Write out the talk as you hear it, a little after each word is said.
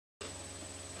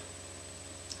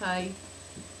Hi,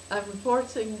 I'm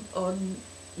reporting on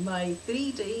my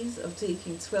 3 days of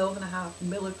taking 12.5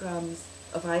 milligrams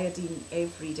of iodine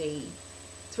every day.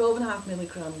 12.5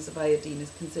 milligrams of iodine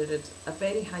is considered a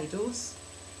very high dose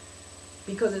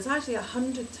because it's actually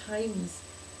 100 times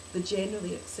the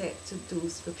generally accepted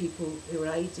dose for people who are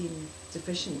iodine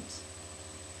deficient.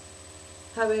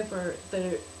 However,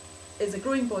 there is a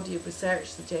growing body of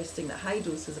research suggesting that high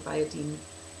doses of iodine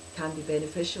can be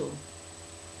beneficial,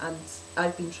 and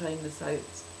I've been trying this out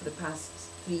for the past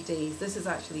 3 days. This is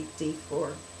actually day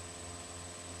 4.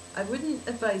 I wouldn't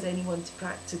advise anyone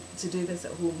to do this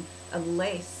at home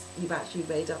unless you've actually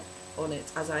read up on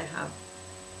it, as I have,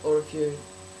 or if you're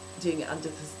doing it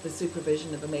under the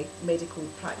supervision of a medical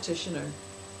practitioner.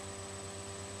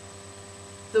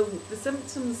 Though the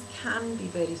symptoms can be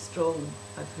very strong,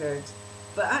 I've heard,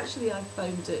 but actually I've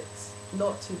found it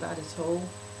not too bad at all.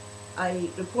 I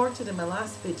reported in my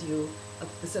last video of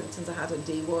the symptoms I had on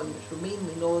day 1, which were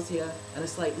mainly nausea and a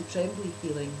slightly trembly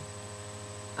feeling.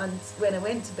 And when I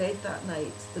went to bed that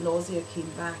night, the nausea came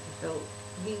back. I felt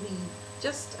really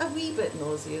just a wee bit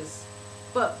nauseous.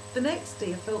 But the next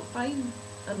day I felt fine,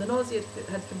 and the nausea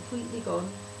had completely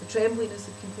gone, the trembliness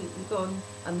had completely gone,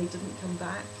 and they didn't come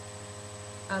back.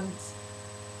 And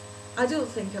I don't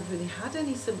think I've really had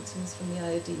any symptoms from the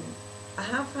iodine. I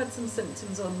have had some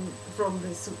symptoms from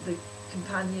the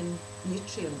companion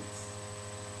nutrients.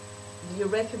 It's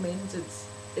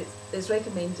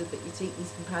recommended that you take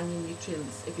these companion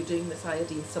nutrients if you're doing this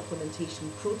iodine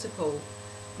supplementation protocol,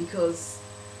 because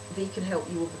they can help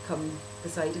you overcome the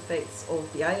side effects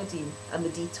of the iodine and the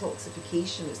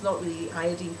detoxification. It's not really the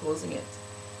iodine causing it,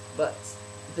 but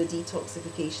the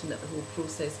detoxification that the whole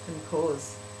process can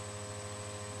cause.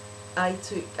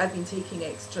 I've been taking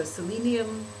extra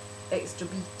selenium, extra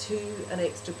B2 and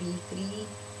extra B3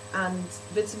 and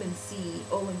vitamin C,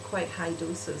 all in quite high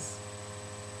doses.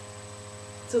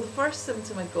 So the first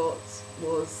symptom I got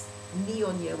was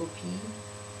neon yellow pea.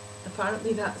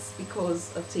 Apparently that's the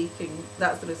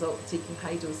result of taking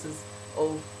high doses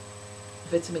of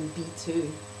vitamin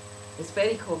B2. It's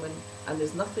very common and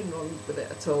there's nothing wrong with it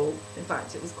at all. In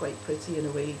fact, it was quite pretty in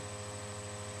a way.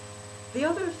 The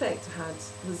other effect I had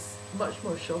was much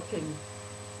more shocking.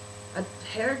 I'd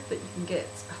heard that you can get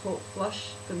a hot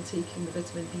flush from taking the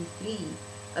vitamin B3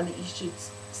 and that you should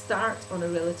start on a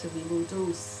relatively low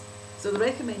dose. So the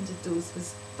recommended dose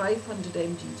was 500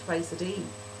 mg twice a day.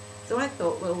 So I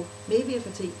thought, well, maybe if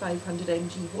I take 500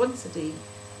 mg once a day,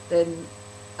 then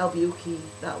I'll be okay,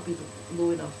 that'll be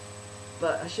low enough.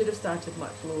 But I should have started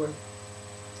much lower,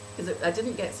 because I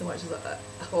didn't get so much as a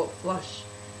hot flush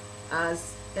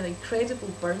as an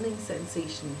incredible burning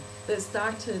sensation that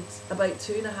started about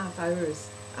 2.5 hours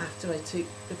after I took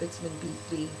the vitamin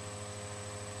B3.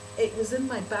 It was in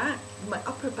my back, my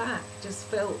upper back just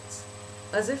felt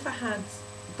as if I had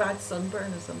bad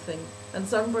sunburn or something, and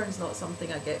sunburn's not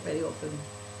something I get very often.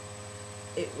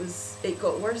 It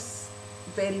got worse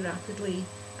very rapidly,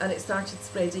 and it started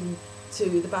spreading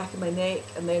to the back of my neck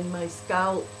and then my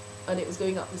scalp, and it was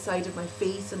going up the side of my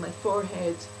face and my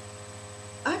forehead.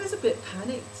 I was a bit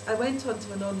panicked. I went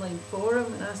onto an online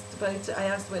forum and asked about it. I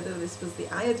asked whether this was the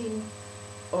iodine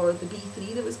or the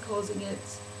B3 that was causing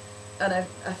it, and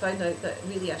I found out that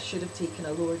really I should have taken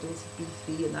a lower dose of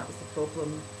B3, and that was the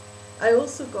problem. I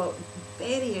also got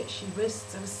very itchy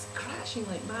wrists. I was scratching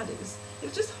like mad. It was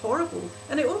just horrible,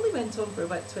 and it only went on for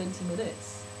about 20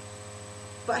 minutes.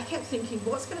 But I kept thinking,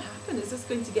 what's going to happen? Is this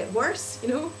going to get worse, you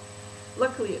know?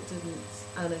 Luckily it didn't,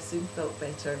 and I soon felt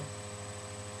better.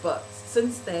 But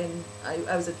since then,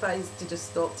 I was advised to just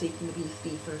stop taking the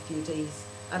B3 for a few days,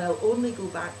 and I'll only go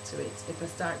back to it if I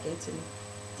start getting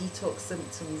detox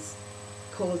symptoms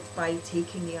caused by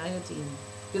taking the iodine.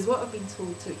 Because what I've been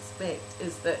told to expect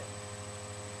is that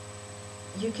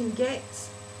you can get,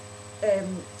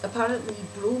 apparently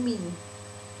bromine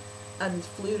and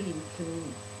fluorine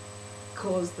can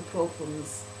cause the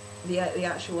problems. The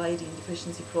actual iodine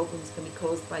deficiency problems can be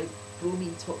caused by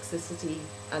bromine toxicity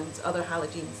and other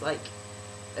halogens like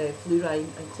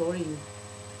fluorine and chlorine.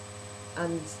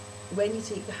 And when you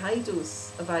take the high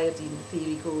dose of iodine, the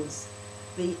theory goes,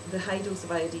 the high dose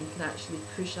of iodine can actually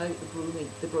push out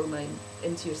the bromine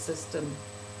into your system.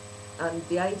 And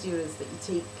the idea is that you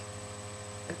take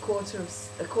a quarter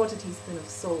teaspoon of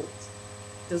salt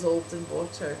dissolved in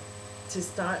water to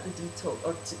start the detox,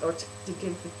 or to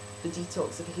give the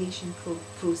detoxification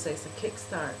process a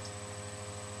kickstart,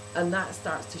 and that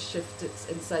starts to shift it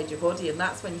inside your body, and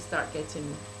that's when you start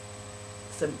getting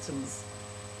symptoms.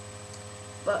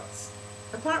 But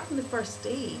apart from the first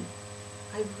day,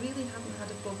 I really haven't had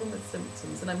a problem with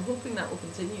symptoms, and I'm hoping that will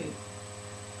continue,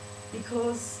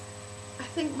 because I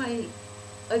think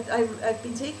I've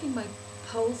been taking my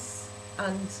pulse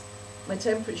and my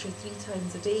temperature 3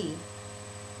 times a day,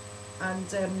 and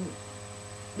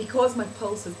because my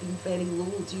pulse has been very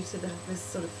low due to this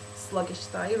sort of sluggish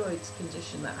thyroid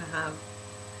condition that I have,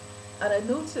 and I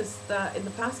noticed that in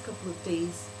the past couple of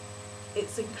days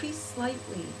it's increased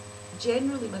slightly.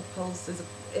 Generally my pulse is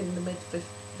in the mid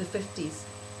 50s,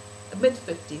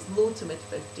 low to mid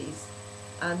 50s,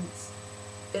 and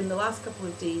in the last couple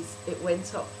of days it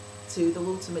went up to the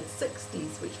low to mid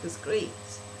 60s, which was great.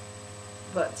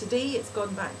 But today it's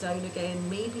gone back down again,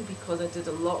 maybe because I did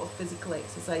a lot of physical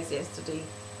exercise yesterday,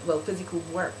 well, physical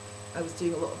work. I was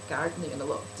doing a lot of gardening and a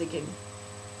lot of digging.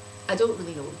 I don't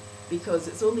really know, because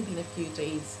it's only been a few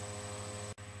days.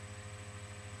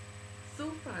 So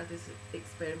far this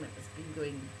experiment has been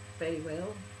going very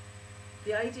well.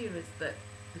 The idea is that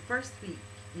the first week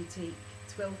you take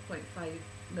 12.5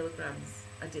 milligrams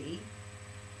a day,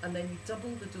 and then you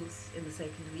double the dose in the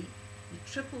second week, you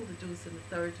triple the dose in the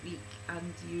third week,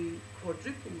 and you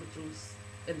quadruple the dose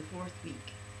in the fourth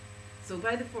week. So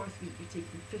by the fourth week you're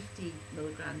taking 50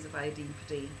 milligrams of iodine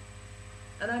per day.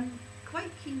 And I'm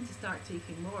quite keen to start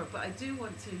taking more, but I do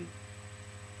want to,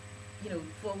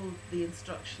 follow the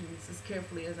instructions as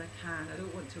carefully as I can. I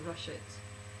don't want to rush it.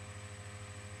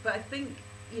 But I think,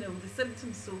 the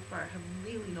symptoms so far have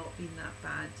really not been that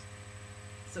bad.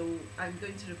 So I'm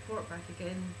going to report back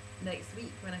again next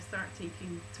week when I start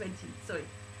taking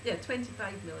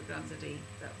 25 milligrams a day.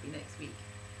 That'll be next week.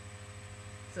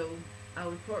 So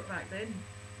I'll report back then.